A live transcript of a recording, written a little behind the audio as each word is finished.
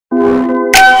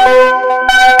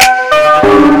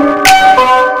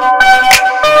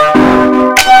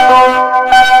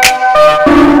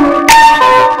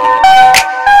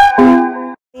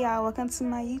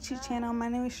YouTube channel. My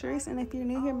name is Sharice, and if you're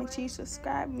new here, make sure you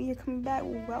subscribe. If you're coming back,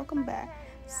 welcome back.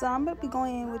 So I'm going to be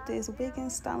going in with this wig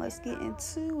install. Let's get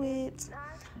into it.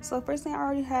 So first thing, I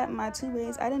already had my 2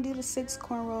 braids. I didn't do the 6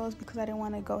 cornrows because I didn't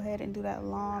want to go ahead and do that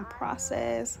long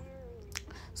process.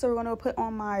 So we're going to put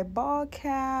on my ball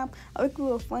cap. I look a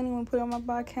little funny when I put on my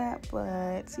ball cap,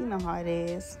 but you know how it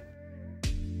is.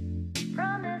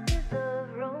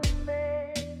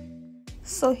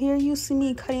 So here you see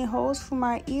me cutting holes for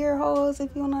my ear holes,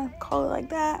 if you want to call it like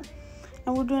that.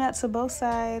 And we're doing that to both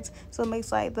sides, so it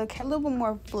makes like the cap a little bit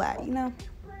more flat, you know.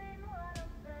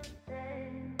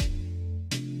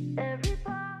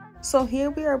 So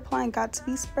here we are applying Got To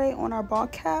Be spray on our ball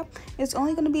cap. It's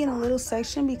only going to be in a little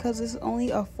section because it's only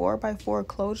a 4x4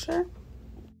 closure.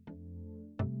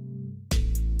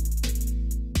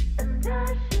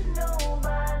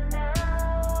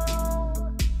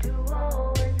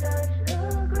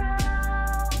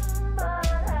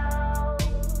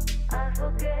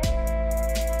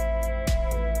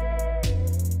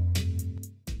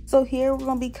 So here we're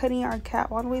going to be cutting our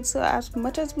cap all the way to as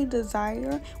much as we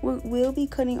desire. We'll be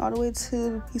cutting all the way to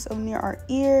the piece of near our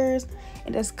ears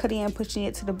and just cutting and pushing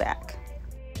it to the back.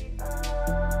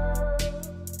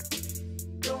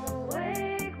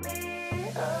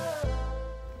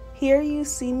 Here you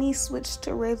see me switch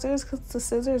to razors because the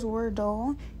scissors were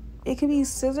dull. It could be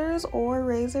scissors or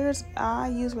razors. I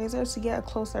use razors to get a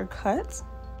closer cut.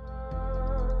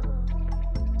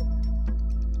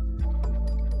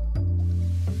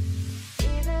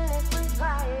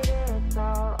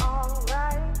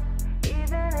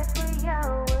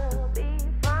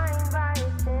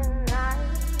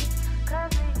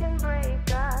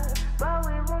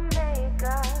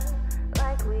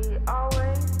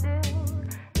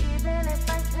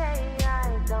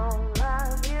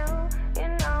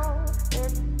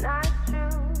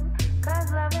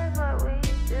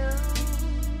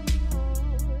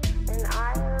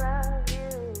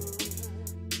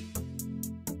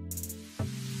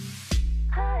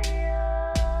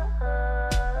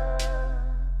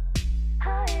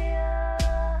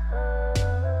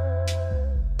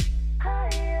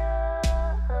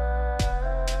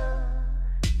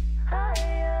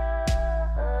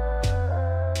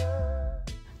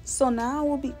 So now I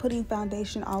will be putting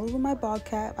foundation all over my ball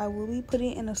cap. I will be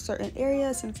putting it in a certain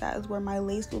area since that is where my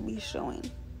lace will be showing.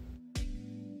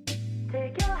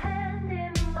 Take your hand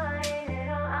in mine and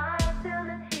our eyes feel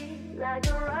the heat like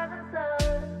a rising sun.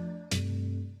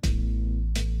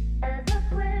 As I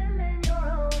swim in your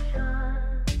ocean,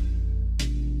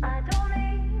 I don't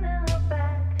even look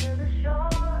back to the shore.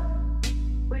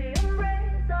 We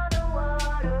embrace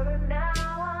underwater and now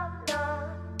I'm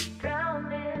not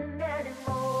drowning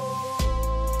anymore.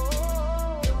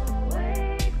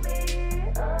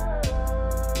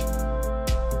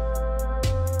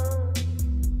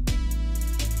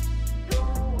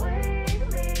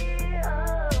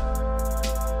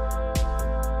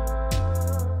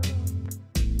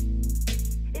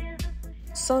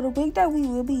 So the wig that we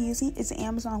will be using is an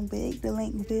Amazon wig. The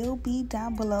link will be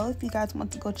down below if you guys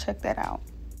want to go check that out.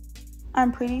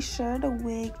 I'm pretty sure the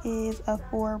wig is a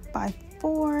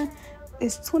 4x4.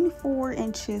 It's 24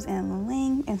 inches in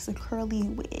length and it's a curly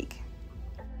wig.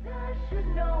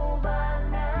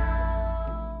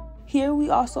 Here we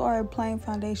also are applying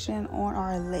foundation on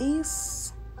our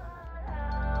lace.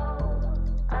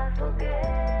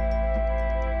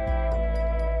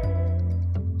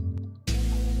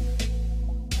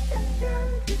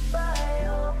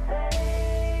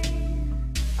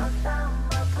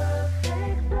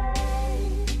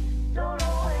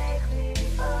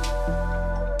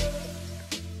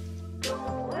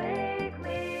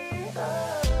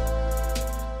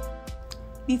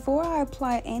 Before I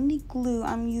apply any glue,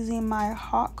 I'm using my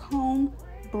hot comb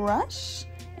brush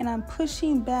and I'm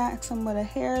pushing back some of the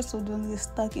hair so it doesn't get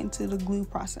stuck into the glue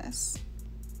process.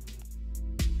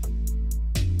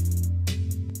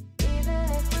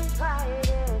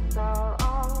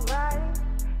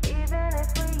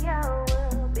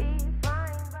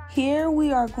 Here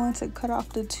we are going to cut off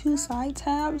the 2 side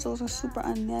tabs. Those are super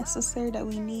unnecessary that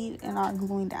we need in our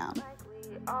gluing down.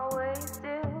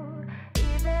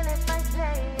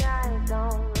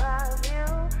 Don't love you,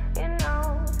 you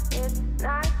know it's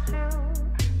not true,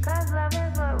 'cause love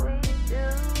is what we do,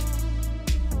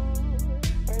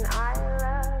 and I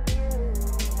love you.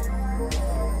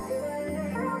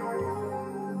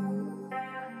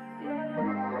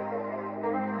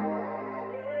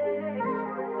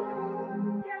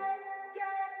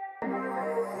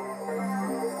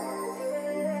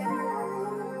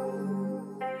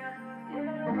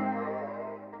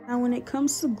 Now when it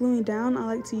comes to gluing down, I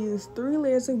like to use 3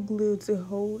 layers of glue to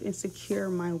hold and secure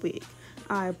my wig.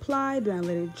 I apply, then I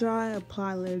let it dry,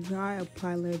 apply, let it dry,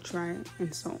 apply, let it dry,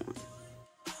 and so on.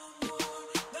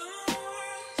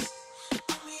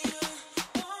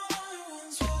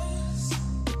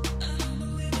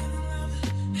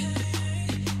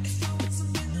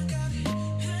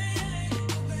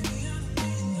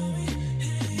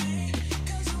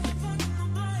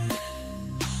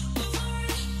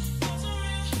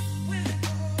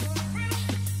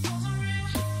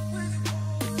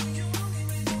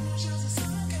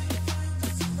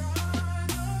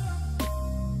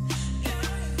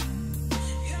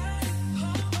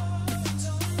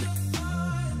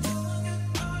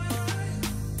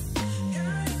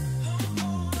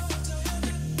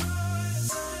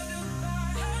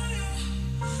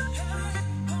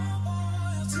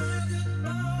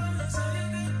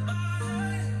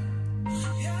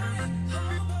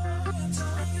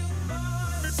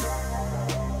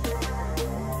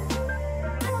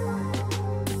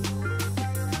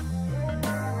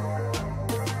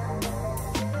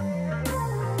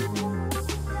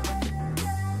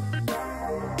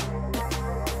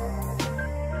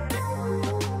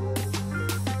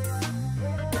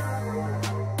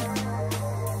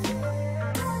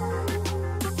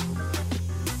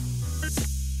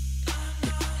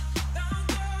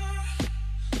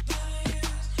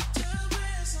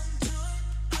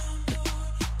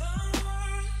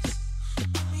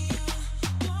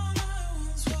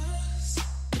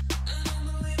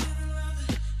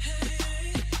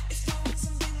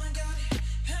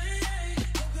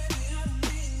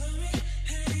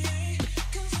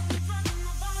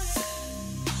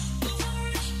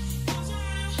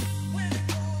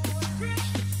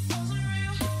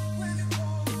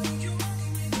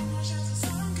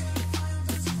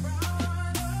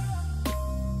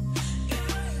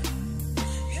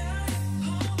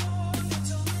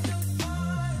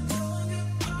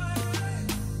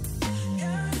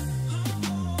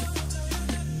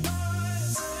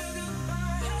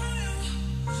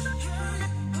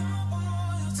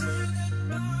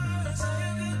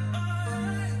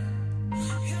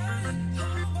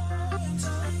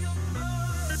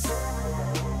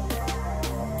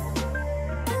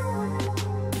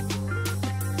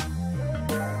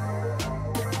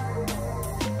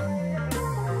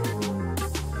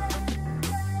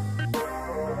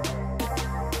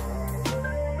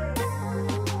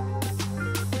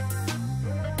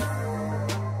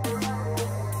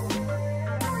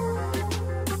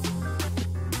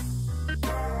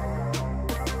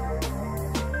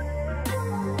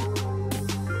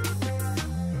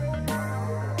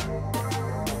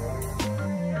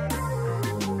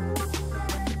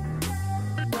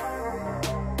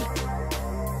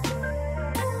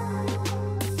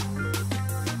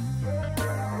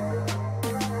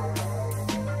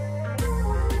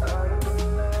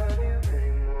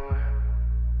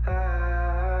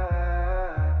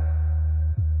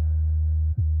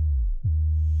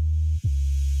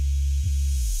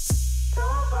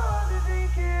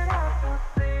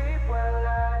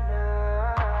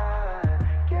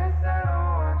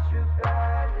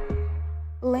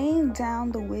 Laying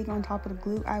down the wig on top of the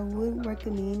glue, I would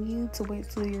recommend you to wait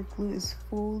till your glue is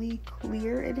fully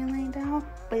clear and then lay down.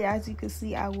 But yeah, as you can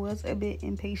see, I was a bit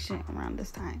impatient around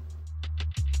this time.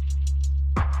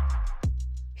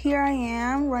 Here I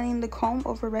am running the comb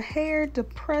over the hair to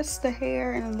press the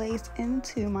hair and lace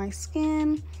into my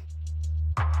skin.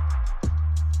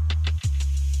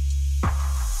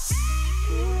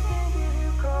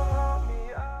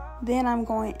 Then I'm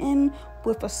going in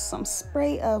with some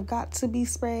spray of Got To Be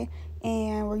spray,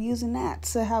 and we're using that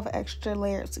to have an extra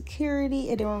layer of security,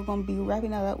 and then we're going to be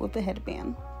wrapping that up with a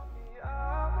headband.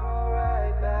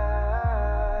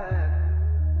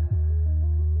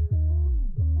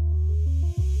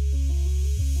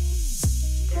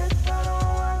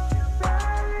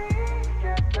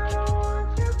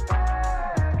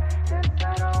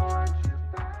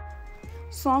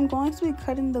 So I'm going to be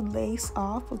cutting the lace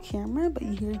off with camera, but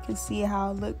here you can see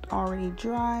how it looked already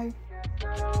dry.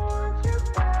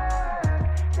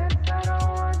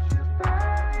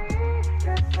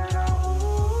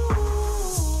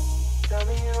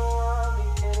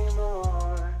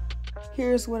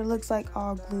 Here's what it looks like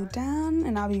all glued down,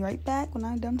 and I'll be right back when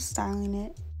I'm done styling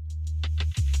it.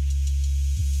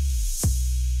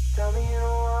 Tell me you don't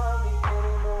want me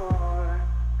anymore.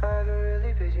 I don't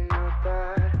really vision your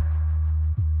body.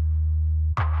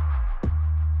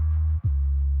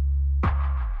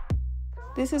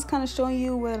 This is kind of showing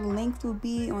you where the length will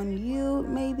be on you,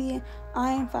 maybe.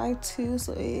 I am 5'2",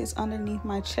 so it is underneath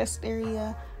my chest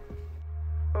area.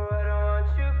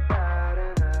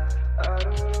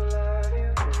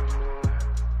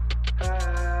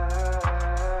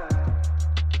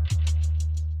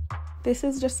 This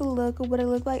is just a look of what it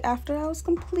looked like after I was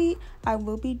complete. I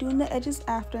will be doing the edges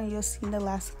after, and you'll see in the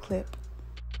last clip.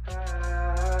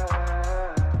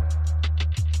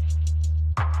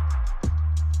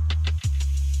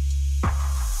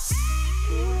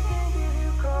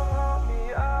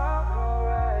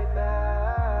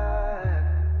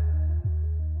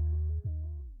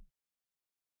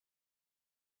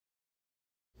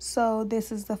 So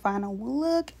this is the final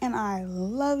look, and I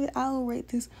love it. I'll rate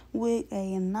this wig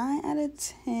a 9 out of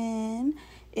 10.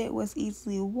 It was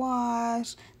easily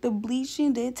washed. The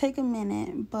bleaching did take a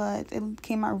minute, but it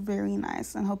came out very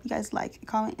nice, and hope you guys like it.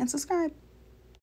 Comment and subscribe.